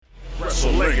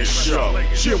WrestleLegend Show.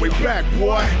 Here we back,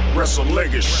 boy.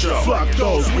 WrestleLegend Show. Fuck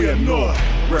those we annoy.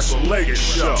 WrestleLegend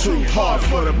Show. Too hard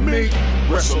for the meat.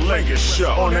 WrestleLegend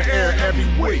Show. On the air every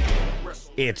week.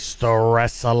 It's the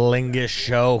WrestleLegend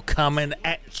Show coming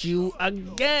at you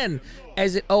again.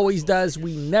 As it always does,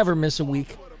 we never miss a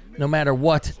week, no matter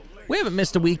what. We haven't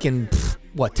missed a week in,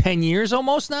 10 years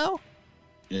almost now?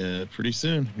 Yeah, pretty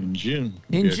soon, in June.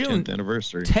 In June. 10th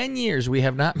anniversary. 10 years we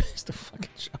have not missed a fucking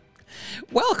show.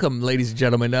 Welcome, ladies and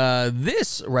gentlemen.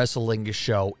 This WrestleLegend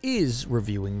Show is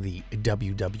reviewing the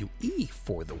WWE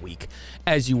for the week.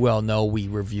 As you well know, we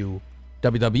review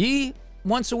WWE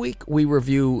once a week. We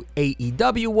review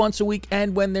AEW once a week.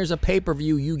 And when there's a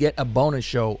pay-per-view, you get a bonus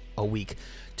show a week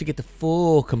to get the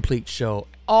full, complete show.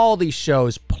 All these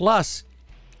shows, plus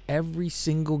every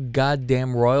single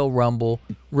goddamn Royal Rumble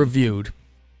reviewed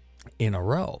in a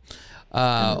row.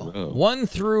 1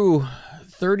 through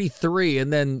 33,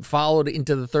 and then followed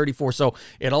into the 34. So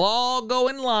it'll all go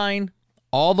in line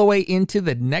all the way into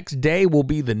the next day will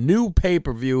be the new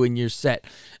pay-per-view in your set.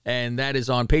 And that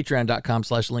is on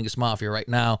patreon.com/LingusMafia right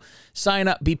now. Sign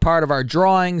up, be part of our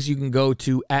drawings. You can go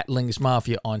to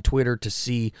 @LingusMafia on Twitter to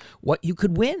see what you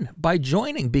could win by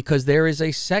joining, because there is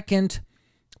a second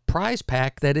prize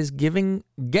pack that is getting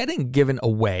given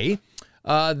away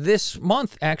this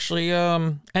month, actually,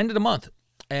 end of the month.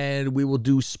 And we will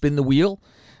do Spin the Wheel.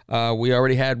 We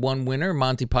already had one winner,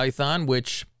 Monty Python,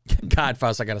 which, God,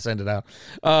 Faust, I got to send it out.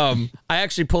 I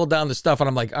actually pulled down the stuff, and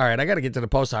I'm like, all right, I got to get to the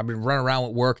post. I've been running around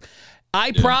with work.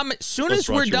 I promise, as soon as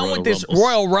we're done with this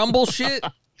Royal Rumble shit,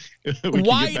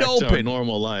 wide open,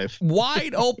 normal life.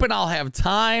 Wide open, I'll have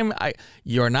time.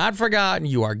 You're not forgotten.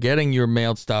 You are getting your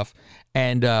mailed stuff.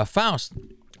 And Faust,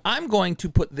 I'm going to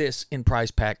put this in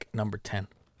prize pack number 10.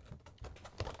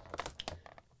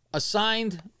 A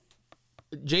signed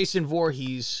Jason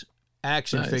Voorhees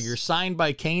action figure, signed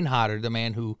by Kane Hodder, the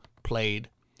man who played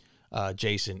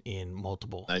Jason in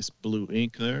multiple. Nice blue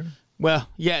ink there. Well,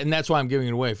 yeah, and that's why I'm giving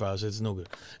it away, Faust. It's no good.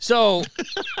 So,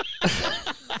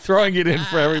 throwing it in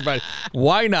for everybody.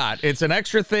 Why not? It's an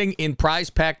extra thing in prize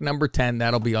pack number 10.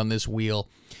 That'll be on this wheel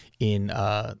in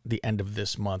the end of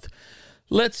this month.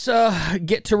 Let's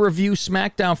get to review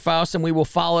SmackDown, Faust, and we will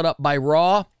follow it up by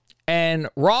Raw. And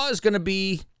Raw is going to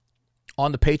be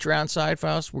on the Patreon side,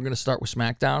 Faust. We're going to start with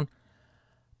SmackDown.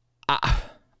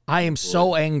 I am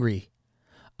so angry.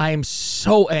 I am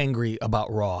so angry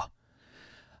about Raw.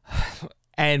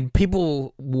 And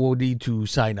people will need to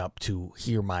sign up to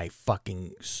hear my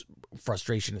fucking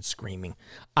frustration and screaming.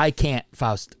 I can't,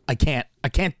 Faust. I can't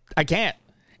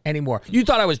anymore. You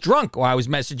thought I was drunk while I was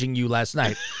messaging you last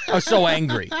night. I was so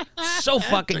angry. So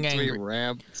fucking angry.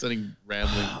 Sending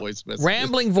rambling voice messages.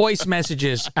 Rambling voice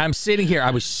messages. I'm sitting here. I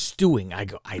was stewing. I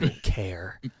go, I don't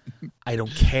care. I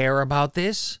don't care about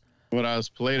this. When I was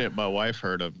playing it, my wife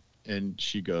heard him, and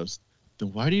she goes,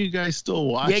 then why do you guys still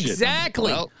watch it?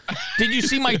 Exactly. Well, did you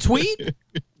see my tweet?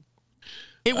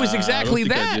 It was exactly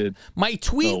that. My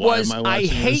tweet was, I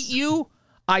hate you.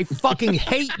 I fucking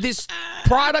hate this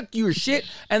product, your shit.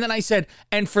 And then I said,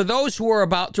 and for those who are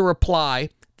about to reply,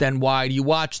 then why do you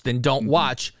watch? Then don't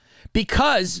watch.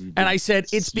 Because, and I said,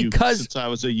 it's because since I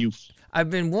was a youth. I've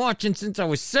been watching since I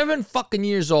was 7 fucking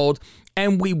years old,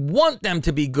 and we want them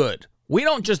to be good. We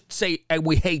don't just say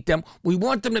we hate them. We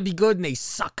want them to be good, and they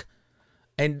suck.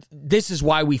 And this is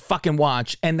why we fucking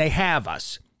watch, and they have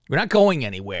us. We're not going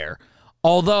anywhere.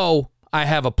 Although I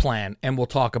have a plan, and we'll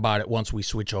talk about it once we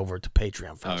switch over to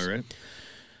Patreon first. All right.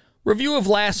 Review of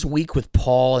last week with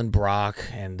Paul and Brock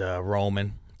and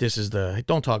Roman. This is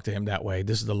don't talk to him that way.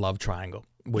 This is the love triangle,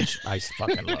 which I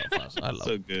fucking love. I love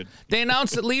so good. They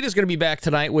announced that Lita's going to be back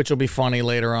tonight, which will be funny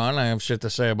later on. I have shit to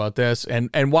say about this.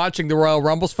 And watching the Royal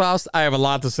Rumbles, Faust, I have a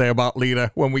lot to say about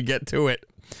Lita when we get to it.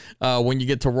 When you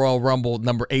get to Royal Rumble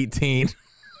number 18.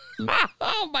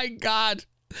 Oh, my God.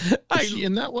 Is she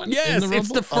in that one? Yes, it's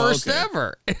the first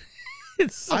ever.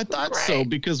 It's so I thought great. so,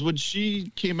 because when she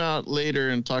came out later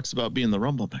and talks about being in the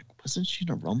Rumble, I'm like, wasn't she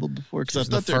in a Rumble before? Because I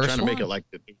thought they were trying to make it like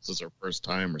this was her first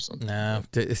time or something. No,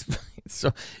 it's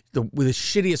so with the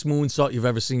shittiest moonsault you've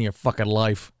ever seen in your fucking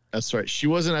life. That's right. She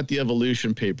wasn't at the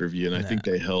Evolution pay-per-view, and I think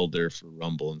they held her for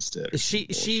Rumble instead.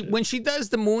 She when she does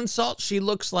the moonsault, she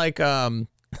looks like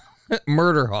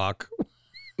Murder Hawk.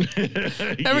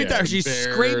 Every time she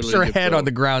scrapes her head on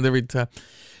the ground every time.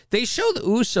 They show the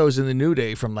Usos in the New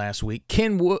Day from last week.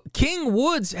 King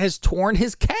Woods has torn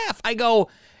his calf. I go,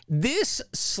 this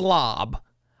slob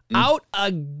out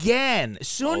again.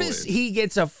 Soon as he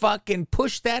gets a fucking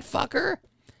push that fucker,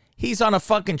 he's on a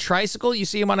fucking tricycle. You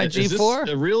see him on a G4? Is this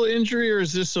a real injury, or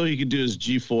is this so he can do his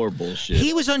G4 bullshit?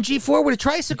 He was on G4 with a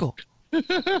tricycle.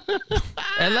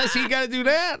 Unless he got to do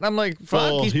that. I'm like,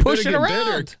 fuck, he's pushing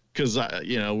around. Because,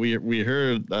 we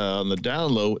heard on the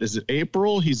download, is it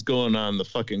April? He's going on the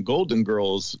fucking Golden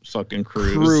Girls fucking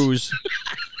cruise.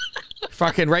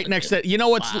 Fucking right next to, you know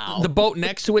what's the boat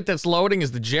next to it that's loading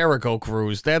is the Jericho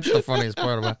cruise. That's the funniest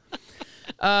part about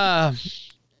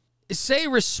it. Say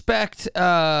respect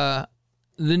the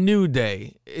New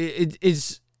Day.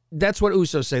 That's what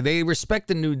Usos say. They respect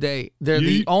the New Day. They're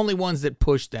the only ones that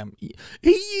push them. He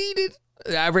yeeted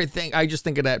everything. I just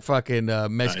think of that fucking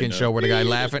Mexican show where the guy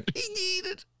laughing. He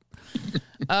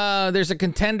yeeted. There's a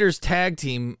Contenders tag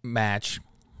team match.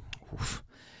 Oof.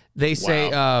 They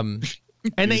say,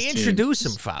 and they introduce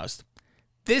him, Faust.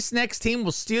 This next team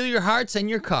will steal your hearts and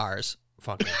your cars.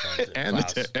 Fucking and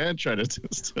try to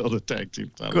steal the tag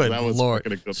team title. Good that was Lord.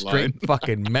 Fucking a good Straight line.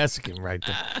 fucking Mexican right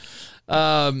there.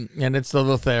 And it's the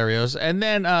Lotharios. And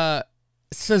then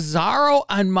Cesaro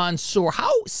and Mansoor.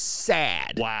 How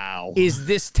sad is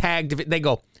this tag division? They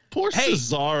go, poor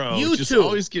Cesaro. You just two.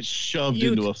 Always get shoved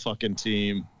into a fucking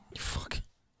team.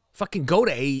 Fucking go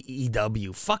to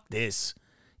AEW. Fuck this.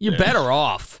 You're better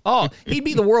off. Oh, he'd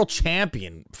be the world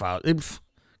champion.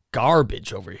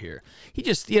 Garbage over here. He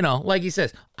just, like he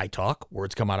says, I talk,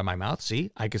 words come out of my mouth. See,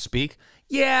 I can speak.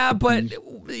 Yeah, but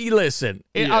listen,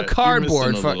 a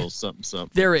cardboard. Something,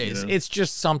 there is. It's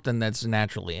just something that's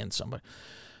naturally in somebody.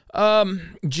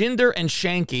 Jinder and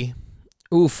Shanky.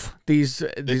 Oof. These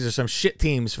are some shit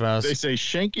teams for us. They say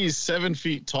Shanky's 7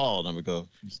 feet tall. And I'm going to go,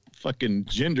 fucking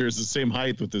Jinder is the same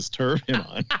height with his turban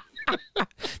on.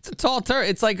 It's a tall turban.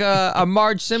 It's like a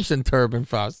Marge Simpson turban,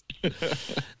 Faust.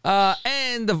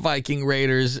 And the Viking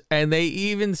Raiders, and they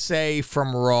even say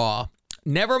from Raw,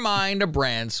 never mind a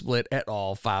brand split at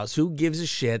all, Faust. Who gives a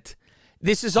shit?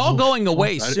 This is all going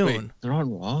away soon. Wait, they're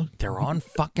on Raw? They're on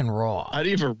fucking Raw. I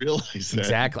didn't even realize that.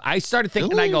 Exactly. I started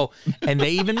thinking, I go, and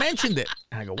they even mentioned it.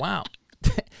 And I go, wow.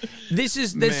 This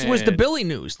was the Billy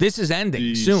news. This is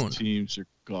ending soon. These teams are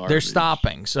garbage. They're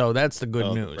stopping, so that's the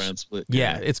good news. Brand split,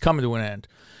 yeah, it's coming to an end.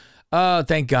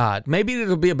 Thank God. Maybe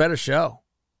it'll be a better show.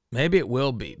 Maybe it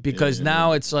will be, because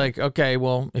now it's like, okay,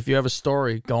 well, if you have a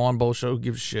story, go on both shows,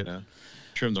 give a shit. Yeah.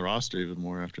 Trim the roster even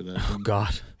more after that. Oh,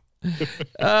 God.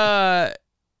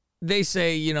 They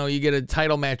say, you get a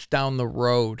title match down the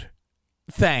road.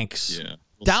 Thanks. Yeah.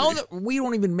 We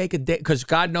don't even make a day, because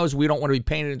God knows we don't want to be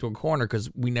painted into a corner because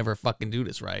we never fucking do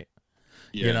this right.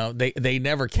 Yeah. They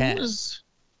never can.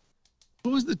 Who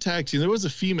was the tag team? There was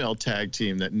a female tag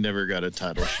team that never got a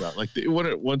title shot. Like they won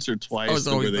it once or twice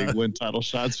where they win title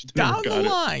shots. Down the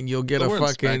line, you'll get a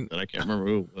fucking... I can't remember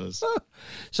who it was.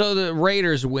 So the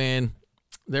Raiders win.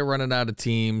 They're running out of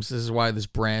teams. This is why this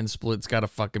brand split's got to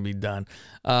fucking be done.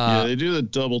 They do the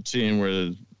double team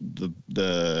where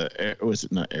the was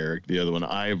it not Eric? The other one,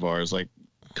 Ivar, is like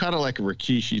kind of like a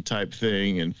Rikishi type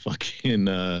thing, and fucking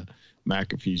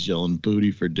McAfee's yelling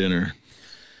 "booty for dinner."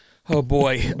 Oh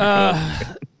boy,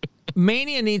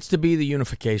 Mania needs to be the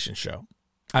unification show.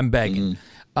 I'm begging.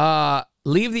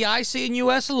 Leave the IC and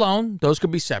US alone. Those could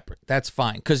be separate. That's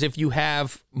fine. Because if you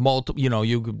have multiple,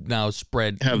 you could now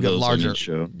spread. Have those larger.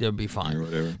 Show. They'll be fine. Or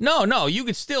whatever. No, you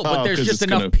could still. But there's just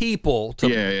enough people to.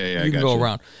 You can go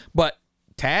around. But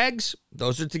tags,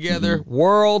 those are together.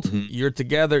 World, you're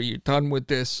together. You're done with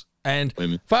this. And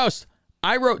Faust,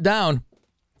 I wrote down.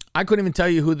 I couldn't even tell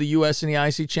you who the US and the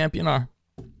IC champion are.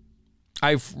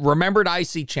 I've remembered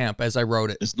IC champ as I wrote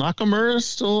it. Is Nakamura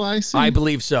still IC? I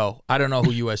believe so. I don't know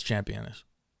who US champion is.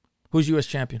 Who's US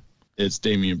champion? It's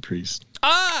Damian Priest.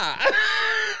 I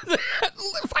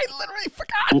literally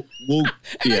forgot.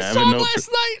 I saw him last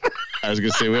night. I was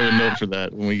going to say, we have a note for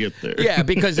that when we get there. Yeah,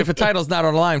 because if a title's not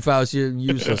on the line, Faust, you're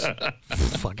useless.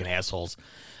 Fucking assholes.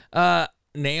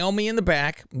 Naomi in the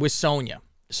back with Sonya.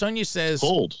 Sonya says...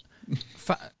 Cold.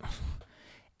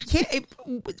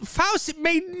 Faust, it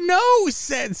made no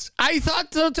sense. I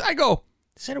thought so.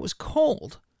 Said it was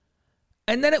cold.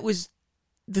 And then it was,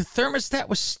 the thermostat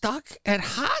was stuck at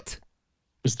hot?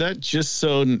 Was that just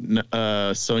so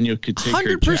Sonya could take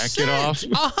her jacket off?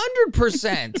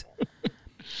 100%.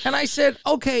 And I said,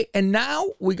 okay, and now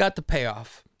we got the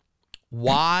payoff.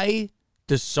 Why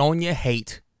does Sonya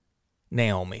hate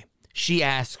Naomi? She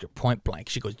asked her point blank.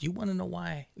 She goes, do you want to know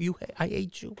why I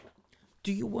hate you?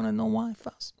 Do you want to know why,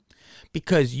 Faust?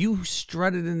 Because you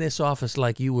strutted in this office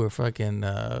like you were fucking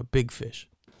Big Fish.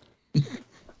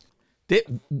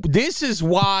 This is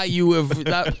why you have...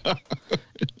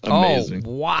 Amazing.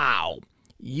 Oh, wow.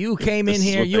 You came in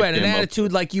here, you had an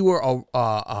attitude like you were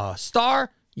a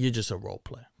star. You're just a role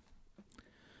player.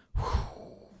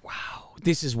 Wow.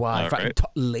 This is why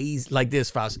lazy like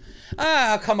this, Faust.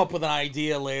 I'll come up with an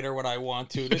idea later when I want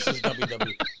to. This is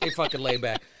WWE. They fucking lay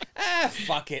back.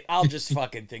 Fuck it. I'll just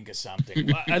fucking think of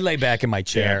something. I lay back in my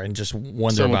chair and just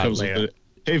wonder Someone about it comes later. with it.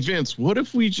 Hey Vince, what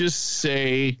if we just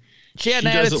say She had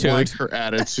an doesn't attitude. like her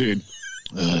attitude?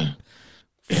 Yeah,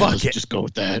 Fuck let's it. just go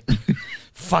with that.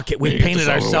 Fuck it. We painted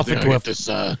ourselves into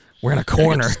a. We're in a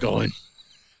corner. Going.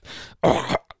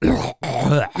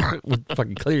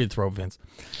 Fucking clear your throat, Vince.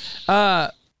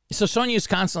 So Sonya's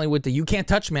constantly with the "you can't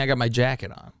touch me. I got my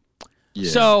jacket on." Yeah.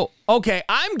 So okay,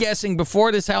 I'm guessing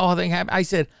before this whole thing happened, I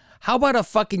said, "How about a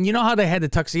fucking? You know how they had the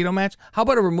tuxedo match? How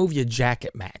about a remove your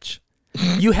jacket match?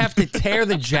 You have to tear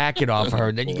the jacket off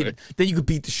her, then you could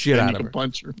beat the shit out of her.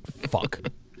 Punch her. Fuck."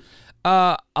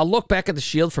 I'll look back at the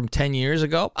Shield from 10 years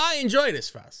ago. I enjoy this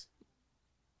fuss.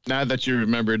 Now that you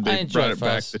remembered, I they enjoy brought it back.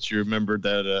 fuss. That you remembered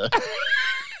that.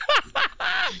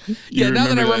 Yeah, now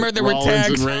that I remember there were Rollins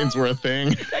tags. and Reigns were a thing.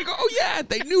 I go, oh yeah,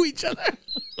 they knew each other.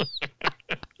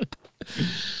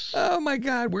 Oh my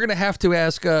God, we're gonna have to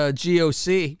ask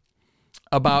GOC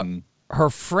about her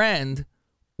friend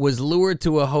was lured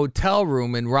to a hotel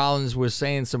room and Rollins was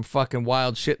saying some fucking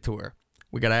wild shit to her.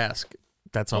 We gotta ask.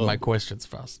 That's on my questions,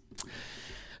 Faust.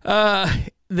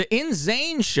 The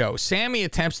Insane show. Sammy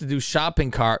attempts to do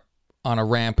shopping cart on a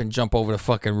ramp and jump over the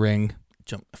fucking ring.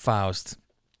 Faust.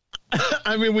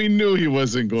 I mean, we knew he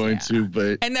wasn't going to,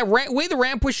 but And the way the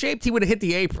ramp was shaped, he would have hit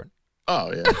the apron.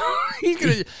 oh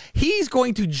yeah, He's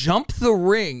going to jump the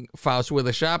ring, Faust, with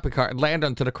a shopping cart and land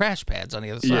onto the crash pads on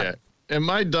the other side. yeah. And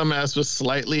my dumbass was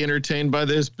slightly entertained by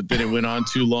this, but then it went on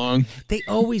too long. They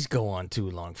always go on too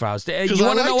long, Faust. You 'Cause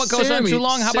want I to know like what goes on Sammy. too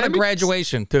long? How about a Sammy-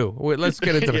 graduation, too? Wait, let's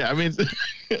get into Yeah,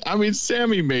 I mean,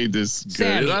 Sammy made this good.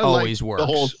 Sammy And I always like the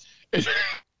whole, works.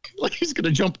 like he's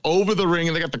gonna jump over the ring,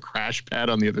 and they got the crash pad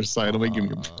on the other side. I'm like, give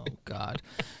me a Oh, God.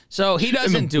 So he and the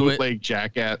doesn't do it. bootleg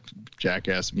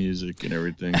jackass music and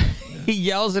everything. He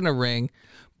yells in the ring.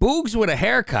 Boogs with a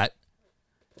haircut.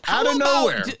 Out of about-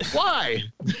 nowhere. Why?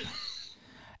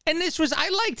 And this was, I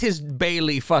liked his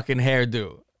Bailey fucking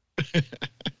hairdo.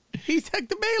 He's like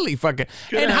the Bailey fucking.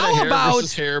 Could've And had a how hair about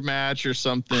versus hair match or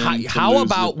something? to how lose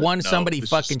about it, but one no, somebody it's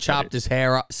fucking just chopped great. his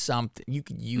hair up? Something you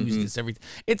could use this everything.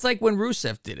 It's like when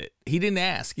Rusev did it. He didn't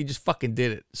ask. He just fucking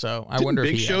did it. So I Didn't wonder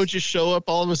Big if he Show asked. just show up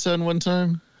all of a sudden one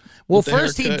time. Well, with the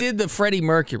first he haircut? did the Freddie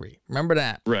Mercury. Remember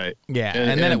that? Right. Yeah,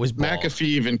 and then it was bald. McAfee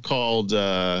even called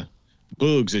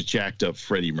Boogs a jacked up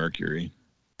Freddie Mercury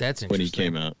That's when he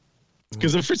interesting. came out.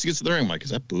 Because the first he gets to the ring, I'm like, is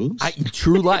that Boogs?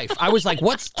 True life. I was like,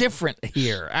 what's different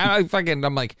here? I'm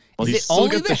like, well, is he's it still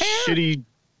only got the the hair? shitty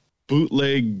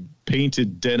bootleg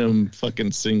painted denim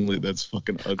fucking singlet that's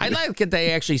fucking ugly. I like that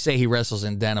they actually say he wrestles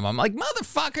in denim. I'm like,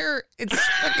 motherfucker, it's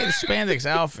fucking spandex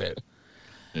outfit.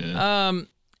 Yeah.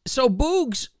 So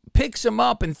Boogs picks him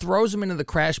up and throws him into the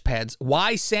crash pads.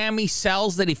 Why Sammy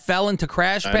sells that he fell into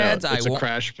crash I know, pads? it's a won't.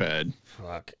 crash pad.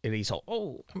 Fuck. And he's all,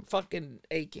 oh, I'm fucking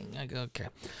aching. I go, okay.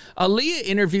 Aaliyah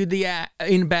interviewed the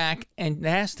in back and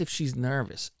asked if she's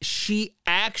nervous. She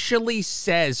actually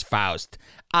says, Faust,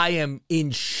 I am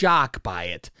in shock by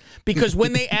it. Because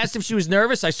when they asked if she was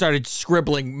nervous, I started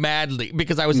scribbling madly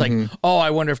because I was like, oh, I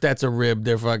wonder if that's a rib.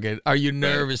 They're fucking, are you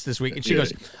nervous this week? And she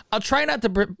goes, I'll try not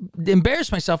to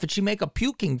embarrass myself. And she make a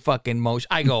puking fucking motion.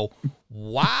 I go,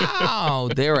 wow,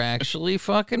 they're actually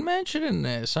fucking mentioning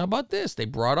this. How about this? They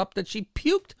brought up that she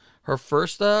puked her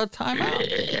first time out.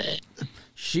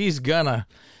 She's gonna.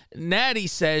 Natty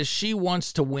says she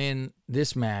wants to win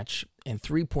this match in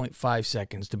 3.5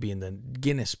 seconds to be in the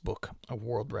Guinness Book of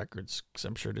World Records, because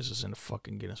I'm sure this is in the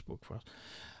fucking Guinness Book for us.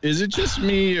 Is it just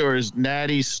me, or is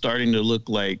Natty starting to look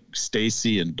like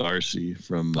Stacy and Darcy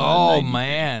from? Oh 90?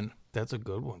 man, that's a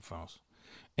good one, Faust.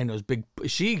 And those big,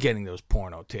 she getting those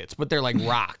porno tits, but they're like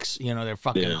rocks. You know, they're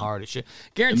fucking Yeah. hard as shit.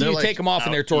 And Guarantee they're, you like, take them off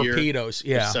and they're out here, torpedoes.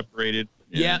 they're Yeah. separated.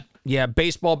 Yeah.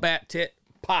 Baseball bat tit,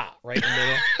 pa, right in the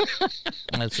middle.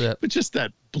 That's it. But just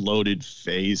that bloated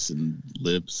face and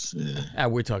lips.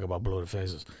 We're talking about bloated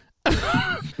faces.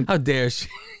 How dare she?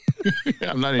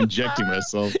 I'm not injecting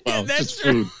myself. Wow, That's just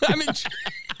true. food.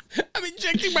 I'm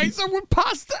injecting myself with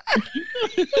pasta.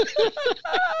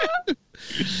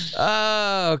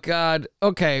 Oh, God.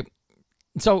 Okay.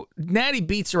 So Natty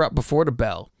beats her up before the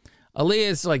bell.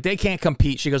 Aaliyah's like, they can't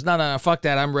compete. She goes, no, fuck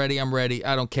that. I'm ready.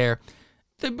 I don't care.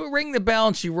 They ring the bell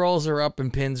and she rolls her up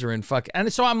and pins her and fuck.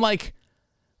 And so I'm like,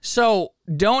 so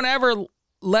don't ever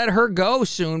let her go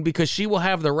soon because she will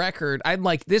have the record. I'm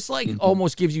like, this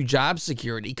almost gives you job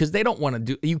security because they don't want to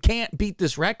do, you can't beat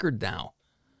this record now.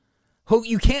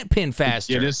 You can't pin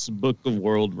faster. Guinness Book of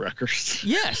World Records.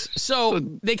 Yes. So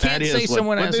they can't Natty say has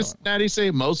someone what has. does Natty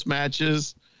say? Most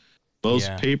matches, most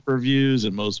pay-per-views,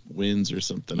 and most wins or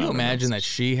something. Can you I don't know. imagine that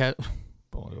she had?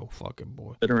 Boy, oh fucking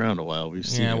boy. Been around a while. We've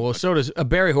seen. Yeah. it. Well, so does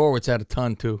Barry Horowitz had a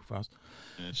ton too. Faust.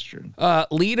 That's true.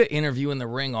 Lita interview in the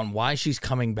ring on why she's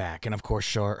coming back, and of course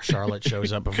Charlotte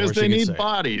shows up before she Because they need say it.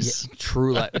 bodies. Yeah,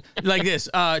 true, like this.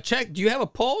 Check. Do you have a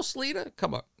pulse, Lita?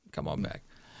 Come on back.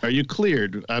 Are you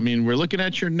cleared? I mean, we're looking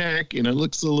at your neck, and it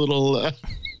looks a little.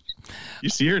 You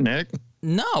see her neck?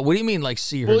 No. What do you mean? Like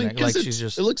see her neck? Like she's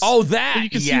just. It looks. Oh, that. You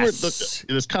can yes. see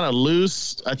where it's kind of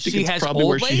loose. I think She it's has probably old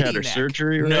where she had her neck.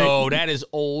 surgery. Right? No, that is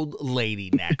old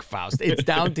lady neck, Faust. It's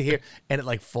down to here, and it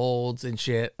like folds and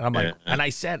shit. And I'm like, and I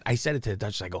said it to the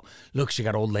Dutch. I go, look, she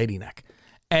got old lady neck.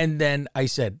 And then I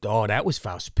said, oh, that was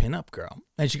Faust's pinup girl.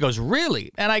 And she goes,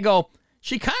 really? And I go,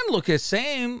 she kind of looked the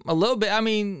same a little bit. I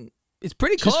mean, it's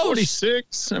pretty She's close.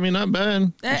 46. I mean, not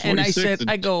bad. And I said,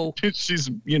 I go, she's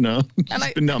been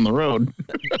down the road.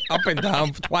 up and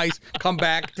down twice, come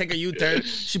back, take a U-turn.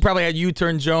 She probably had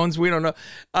U-turn Jones. We don't know.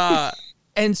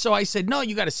 And so I said, no,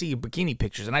 you got to see your bikini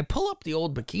pictures. And I pull up the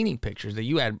old bikini pictures that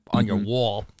you had on your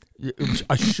wall,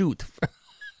 a shoot.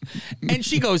 And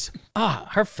she goes,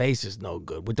 her face is no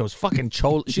good with those fucking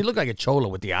chola. She looked like a chola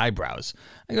with the eyebrows.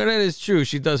 I go, that is true.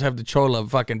 She does have the chola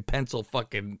fucking pencil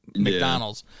fucking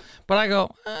McDonald's. But I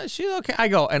go, she's okay. I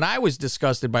go, and I was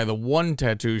disgusted by the one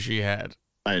tattoo she had.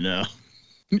 I know.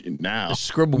 Now. A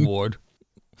scribble board.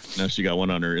 Now she got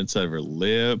one on her inside of her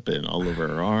lip and all over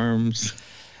her arms.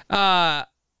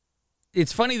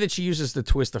 It's funny that she uses the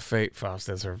twist of fate, Faust,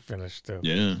 as her finish, too.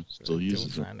 Yeah, still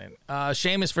uses it.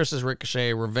 Sheamus versus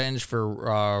Ricochet, revenge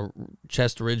for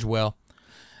Chest Ridgewell.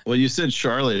 Well, you said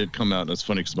Charlotte had come out, and it's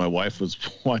funny because my wife was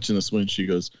watching this one. She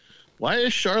goes, why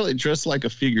is Charlotte dressed like a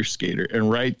figure skater? And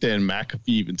right then, McAfee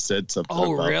even said something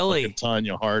about really?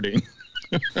 Tanya Harding.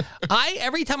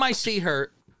 Every time I see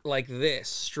her like this,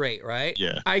 straight, right?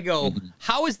 Yeah. I go,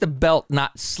 how is the belt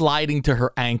not sliding to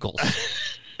her ankles?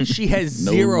 She has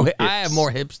zero. hips. I have more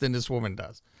hips than this woman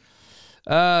does.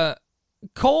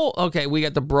 Cole. Okay, we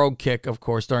got the brogue kick, of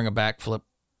course, during a backflip,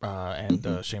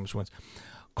 and Sheamus wins.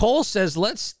 Cole says,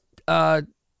 "Let's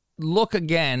look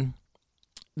again.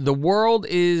 The world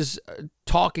is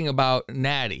talking about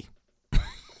Natty.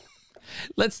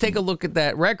 Let's take a look at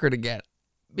that record again,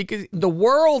 because the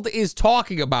world is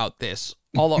talking about this.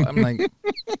 Although I'm like."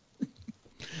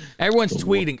 Everyone's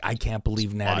tweeting, I can't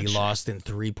believe Natty lost in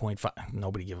 3.5.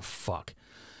 Nobody give a fuck.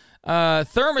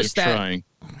 Thermostat. They're trying.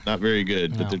 Not very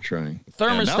good, but they're trying.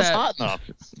 Thermostat. Now it's hot enough.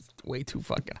 It's way too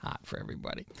fucking hot for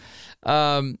everybody.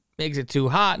 Makes it too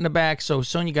hot in the back, so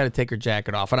Sonya got to take her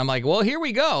jacket off. And I'm like, well, here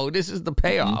we go. This is the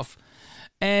payoff.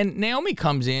 And Naomi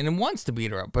comes in and wants to beat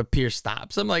her up, but Pierce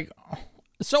stops. I'm like,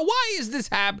 so why is this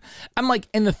happening? I'm like,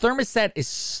 and the thermostat is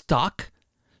stuck?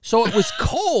 So it was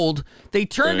cold. They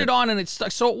turned it on and it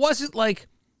stuck. So it wasn't like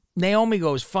Naomi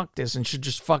goes, fuck this, and should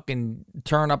just fucking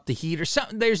turn up the heat or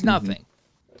something. There's nothing.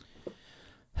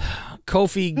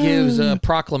 Kofi gives a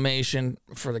proclamation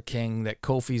for the king that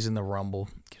Kofi's in the Rumble.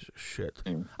 Gives a shit.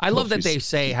 I love that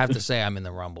they have to say I'm in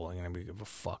the Rumble. I'm going to give a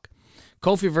fuck.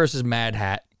 Kofi versus Mad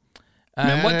Hat.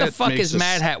 What the fuck is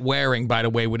Mad Hat wearing, by the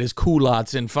way, with his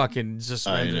culottes and fucking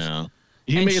suspenders? I know.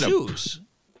 And shoes.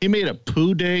 He made a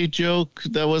poo day joke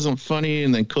that wasn't funny,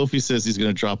 and then Kofi says he's going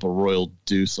to drop a royal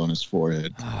deuce on his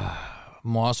forehead.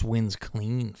 Moss wins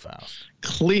clean, Faust.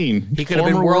 Clean. He could have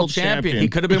been world champion. He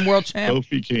could have been world champion.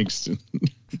 Kofi Kingston.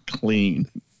 Clean.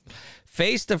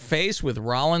 Face to face with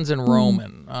Rollins and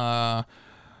Roman.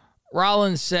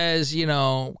 Rollins says,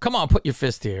 come on, put your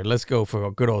fist here. Let's go for a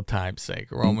good old time's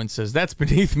sake. Roman says, that's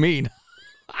beneath me.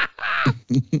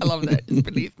 I love that. It's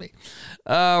beneath me.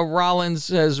 Rollins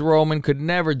says Roman could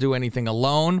never do anything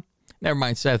alone. Never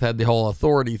mind, Seth had the whole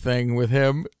authority thing with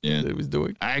him that he was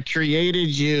doing. I created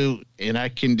you, and I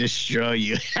can destroy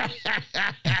you.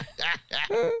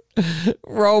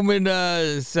 Roman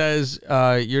says,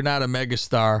 you're not a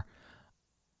megastar.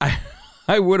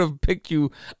 I would have picked you.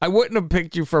 I wouldn't have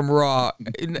picked you from Raw.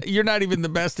 You're not even the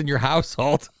best in your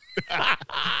household. That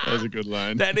was a good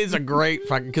line. That is a great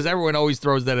fucking, because everyone always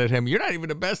throws that at him. You're not even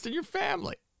the best in your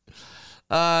family.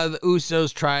 The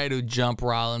Usos try to jump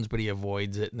Rollins, but he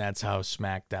avoids it, and that's how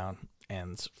SmackDown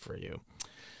ends for you.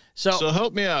 So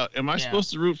help me out. Am I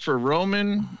supposed to root for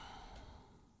Roman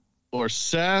or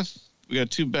Seth? We got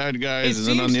two bad guys, and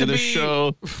then on the other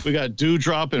show, we got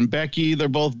Doudrop and Becky. They're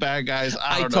both bad guys.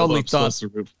 I totally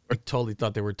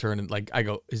thought they were turning. Like, I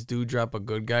go, is Doudrop a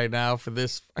good guy now for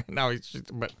this? Now he's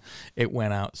just, but it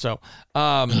went out. So,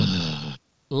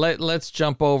 let's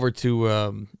jump over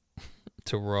to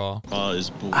Raw.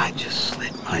 I just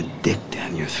slid my dick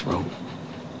down your throat,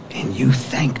 and you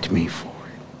thanked me for it.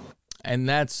 And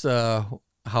that's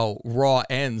how Raw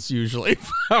ends usually.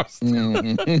 I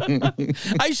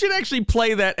should actually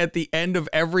play that at the end of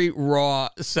every Raw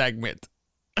segment.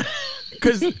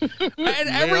 Because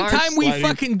every are time we sliding-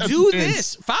 fucking do Vince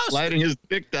this, Faust, sliding his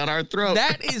dick down our throat.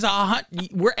 that is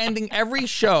we're ending every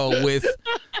show with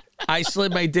I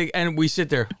slid my dick, and we sit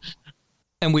there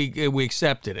and we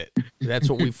accepted it. That's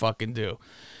what we fucking do.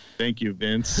 Thank you,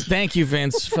 Vince. Thank you,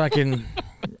 Vince. Fucking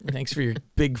thanks for your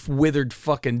big withered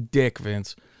fucking dick,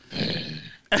 Vince.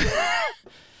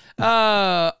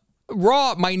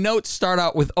 Raw, my notes start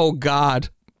out with "Oh God."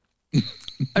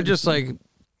 I'm just like,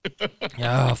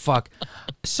 oh fuck.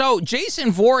 So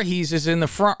Jason Voorhees is in the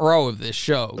front row of this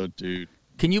show. Oh, dude.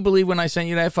 Can you believe when I sent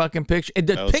you that fucking picture? The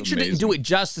That was picture didn't do amazing. it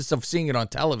justice of seeing it on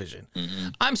television.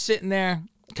 I'm sitting there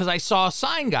because I saw a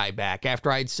sign guy back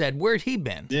after I'd said, where'd he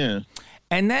been? Yeah.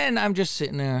 And then I'm just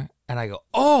sitting there and I go,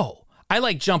 oh, I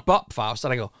like jump up, Faust,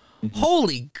 and I go,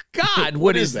 holy God,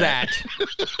 what is that?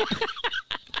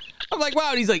 I'm like, wow.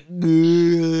 And he's like,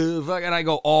 fuck. And I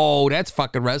go, oh, that's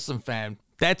fucking wrestling fan.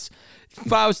 That's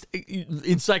Faust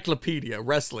encyclopedia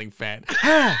wrestling fan.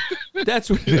 That's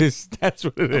what it is. That's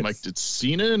what it is. I'm like, did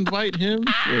Cena invite him?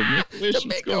 Or Make-A-Wish? What's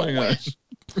Make a going on? wish.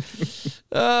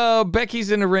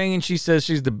 Becky's in the ring and she says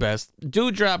she's the best.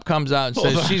 Dewdrop comes out and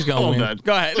says she's gonna Hold win. on.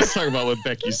 Go ahead. Let's talk about what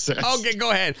Becky says. Okay,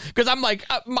 go ahead. Because I'm like,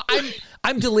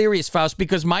 I'm delirious, Faust.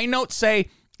 Because my notes say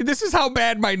this is how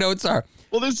bad my notes are.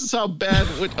 Well, this is how bad.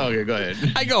 Okay, go ahead.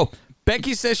 I go,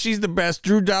 Becky says she's the best.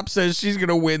 Dewdrop says she's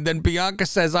gonna win. Then Bianca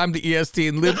says I'm the EST,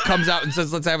 and Liv comes out and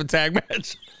says let's have a tag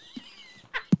match.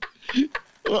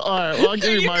 Well, all right. Well, I'll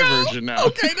give you my version now.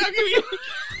 Okay, now give me.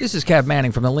 This is Cav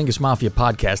Manning from the Lingus Mafia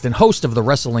podcast and host of the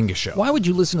WrestleLingus Show. Why would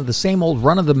you listen to the same old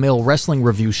run-of-the-mill wrestling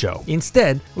review show?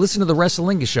 Instead, listen to the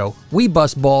WrestleLingus Show. We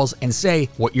bust balls and say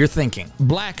what you're thinking.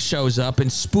 Black shows up and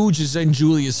spooges in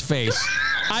Julia's face.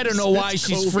 I don't know why It's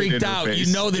she's COVID freaked in her out. face.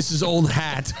 You know this is old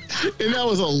hat. And that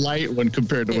was a light one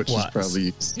compared to what she's was. probably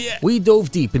used. Yeah. We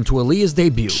dove deep into Aaliyah's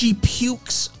debut. She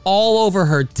pukes all over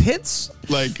her tits.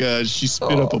 Like she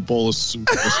spit up a bowl of soup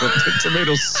or something.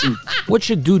 Tomato soup. What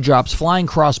should Dewdrop's flying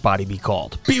crossbody be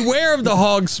called? Beware of the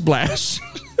hog splash.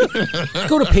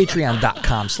 Go to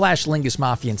patreon.com/Lingus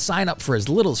Mafia and sign up for as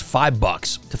little as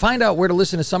 $5. To find out where to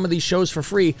listen to some of these shows for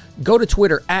free, go to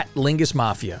Twitter @Lingus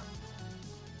Mafia.